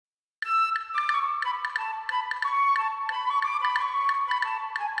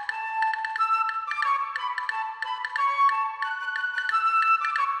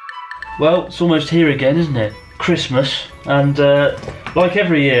Well, it's almost here again, isn't it? Christmas, and like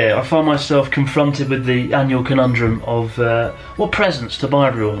every year I find myself confronted with the annual conundrum of what presents to buy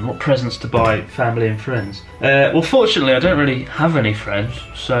everyone, what presents to buy family and friends. Well, fortunately I don't really have any friends,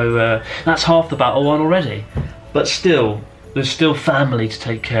 so that's half the battle won already. But still, there's still family to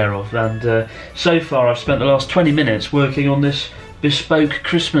take care of, and so far I've spent the last 20 minutes working on this bespoke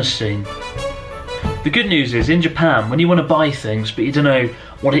Christmas scene. The good news is, in Japan, when you want to buy things but you don't know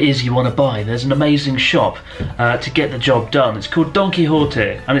what it is you want to buy, there's an amazing shop to get the job done. It's called Don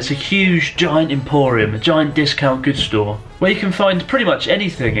Quijote, and it's a huge, giant emporium, a giant discount goods store, where you can find pretty much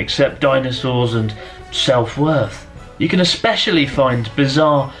anything except dinosaurs and self-worth. You can especially find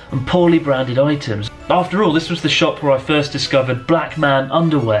bizarre and poorly branded items. After all, this was the shop where I first discovered Black Man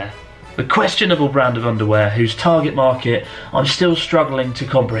underwear, a questionable brand of underwear whose target market I'm still struggling to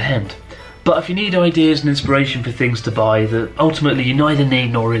comprehend. But if you need ideas and inspiration for things to buy that ultimately you neither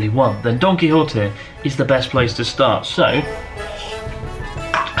need nor really want, then Don Quijote is the best place to start. So,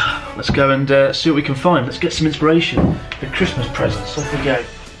 let's go and see what we can find. Let's get some inspiration for Christmas presents. Off we go.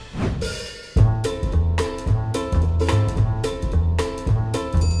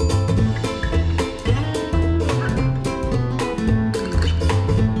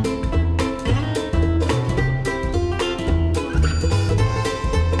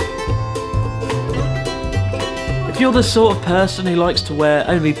 If you're the sort of person who likes to wear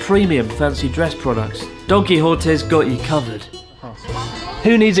only premium fancy dress products, Don Quijote's got you covered.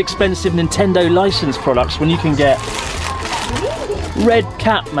 Who needs expensive Nintendo licensed products when you can get Red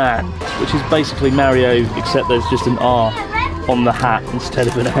Cat Man, which is basically Mario except there's just an R on the hat instead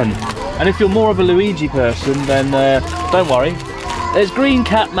of an N. And if you're more of a Luigi person, then don't worry, there's Green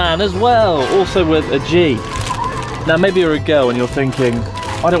Cat Man as well, also with a G. Now maybe you're a girl and you're thinking,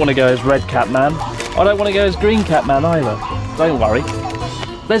 I don't want to go as Red Cat Man. I don't want to go as Green Cat Man either. Don't worry.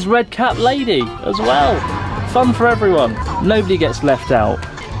 There's Red Cat Lady as well. Fun for everyone. Nobody gets left out.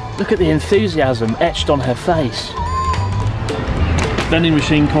 Look at the enthusiasm etched on her face. Vending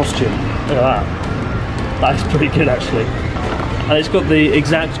machine costume. Look at that. That is pretty good actually. And it's got the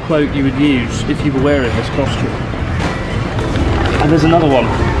exact quote you would use if you were wearing this costume. And there's another one.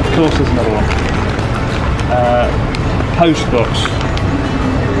 Of course there's another one. Postbox.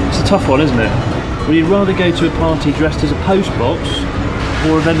 It's a tough one, isn't it? Would you rather go to a party dressed as a postbox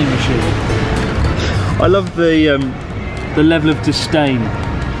or a vending machine? I love the level of disdain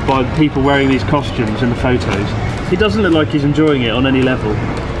by people wearing these costumes in the photos. He doesn't look like he's enjoying it on any level.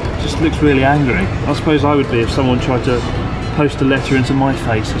 Just looks really angry. I suppose I would be if someone tried to post a letter into my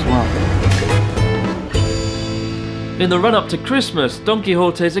face as well. In the run-up to Christmas, Don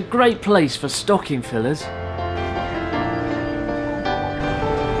Quijote is a great place for stocking fillers.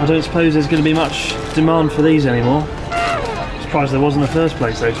 I don't suppose there's going to be much demand for these anymore. Surprised there was in the first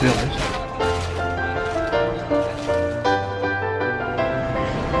place though, to be honest.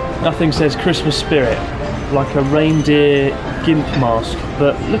 Nothing says Christmas spirit like a reindeer gimp mask,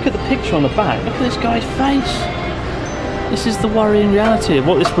 but look at the picture on the back. Look at this guy's face. This is the worrying reality of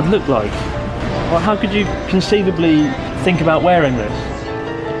what this would look like. Well, how could you conceivably think about wearing this?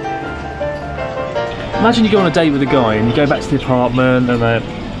 Imagine you go on a date with a guy and you go back to the apartment and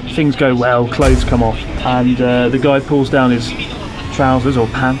things go well, clothes come off, and the guy pulls down his trousers or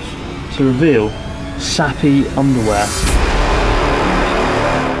pants to reveal sappy underwear.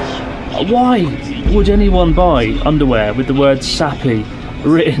 Why would anyone buy underwear with the word sappy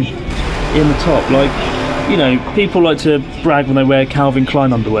written in the top? Like, you know, people like to brag when they wear Calvin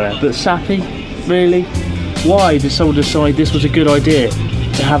Klein underwear, but sappy? Really? Why did someone decide this was a good idea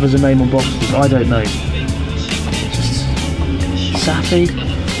to have as a name on boxes? I don't know. Just sappy?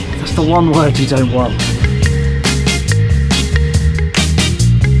 That's the one word you don't want.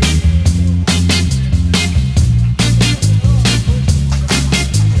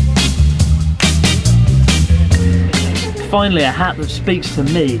 Finally, a hat that speaks to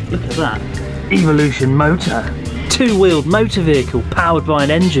me. Look at that. Evolution Motor. Two-wheeled motor vehicle powered by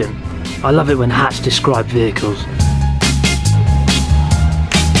an engine. I love it when hats describe vehicles.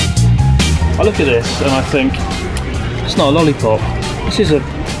 I look at this and I think, it's not a lollipop. This is a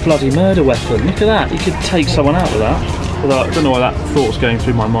bloody murder weapon. Look at that. You could take someone out with that. Although I don't know why that thought's going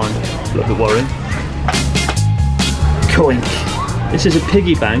through my mind. It's a little bit worrying. Coin. This is a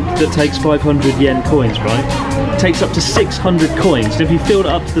piggy bank that takes 500 yen coins, right? It takes up to 600 coins. And if you filled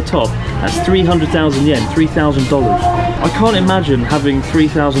it up to the top, that's 300,000 yen, $3,000. I can't imagine having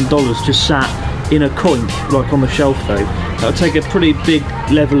 $3,000 just sat in a coin, like on the shelf though. That would take a pretty big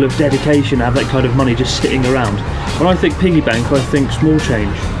level of dedication to have that kind of money just sitting around. When I think piggy bank, I think small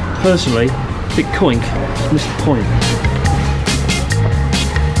change. Personally, I think coink, missed the point.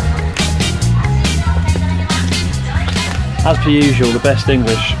 As per usual, the best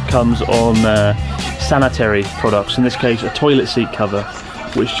English comes on sanitary products, in this case a toilet seat cover,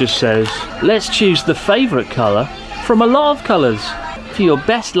 which just says, let's choose the favourite colour from a lot of colours for your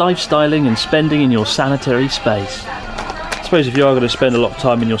best lifestyling and spending in your sanitary space. I suppose if you are going to spend a lot of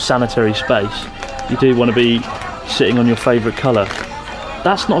time in your sanitary space, you do want to be sitting on your favourite colour.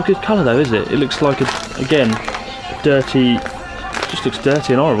 That's not a good colour though, is it? It looks like, again, dirty, just looks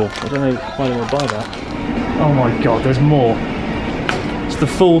dirty and horrible. I don't know why they would buy that. Oh my god, there's more. It's the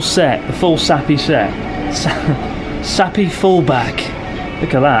full set, the full sappy set. Sappy fullback.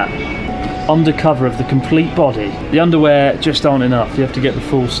 Look at that. Undercover of the complete body. The underwear just aren't enough, you have to get the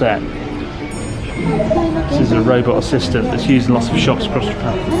full set. This is a robot assistant that's used in lots of shops across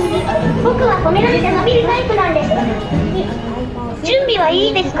Japan.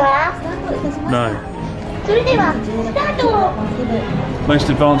 No. Most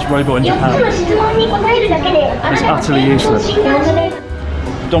advanced robot in Japan. It's utterly useless.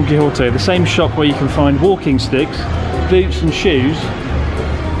 Don Quijote, the same shop where you can find walking sticks, boots and shoes,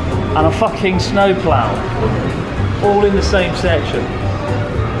 and a fucking snowplow, all in the same section.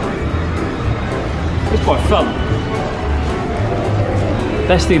 It's quite fun.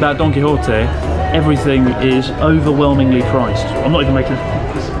 Best thing about Don Quijote, everything is overwhelmingly priced. I'm not even making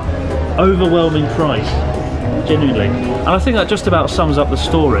this. Overwhelming price, genuinely. And I think that just about sums up the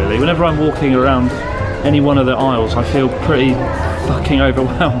store really. Whenever I'm walking around any one of the aisles, I feel pretty fucking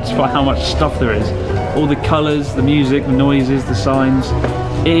overwhelmed by how much stuff there is. All the colours, the music, the noises, the signs.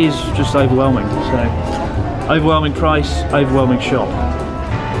 It is just overwhelming. So, overwhelming price, overwhelming shop.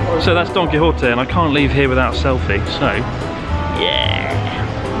 So that's Don Quijote, and I can't leave here without a selfie, so yeah.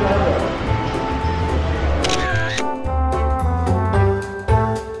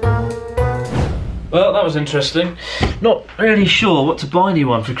 Well, that was interesting. Not really sure what to buy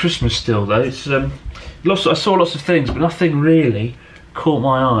anyone for Christmas still though. It's I saw lots of things, but nothing really caught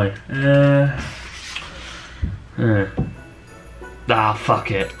my eye.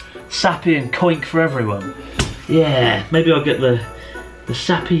 Fuck it. Sappy and coink for everyone. Yeah, maybe I'll get the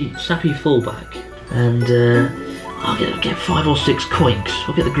sappy fullback, and I'll get 5 or 6 coinks.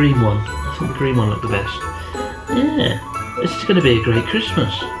 I'll get the green one. I think the green one looked the best. Yeah, this is going to be a great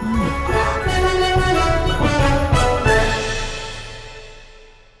Christmas.